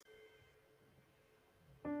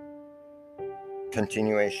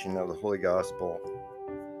Continuation of the Holy Gospel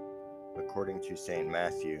according to St.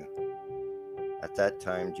 Matthew. At that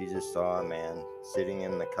time Jesus saw a man sitting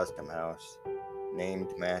in the custom house named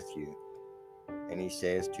Matthew, and he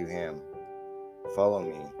says to him, "Follow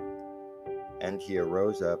me." And he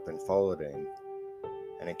arose up and followed him.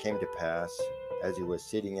 And it came to pass, as he was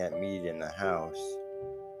sitting at meat in the house,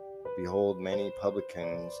 behold, many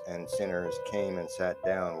publicans and sinners came and sat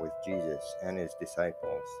down with Jesus and his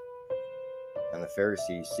disciples. And the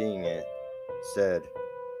Pharisees, seeing it, said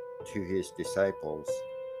to his disciples,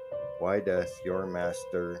 "Why doth your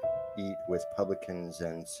master eat with publicans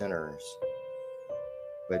and sinners?"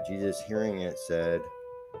 But Jesus, hearing it, said,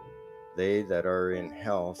 "They that are in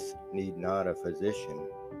health need not a physician,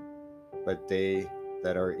 but they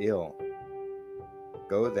that are ill.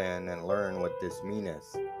 Go then and learn what this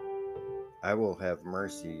meaneth. I will have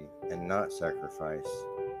mercy and not sacrifice,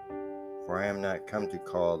 for I am not come to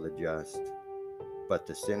call the just, but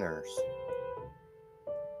the sinners."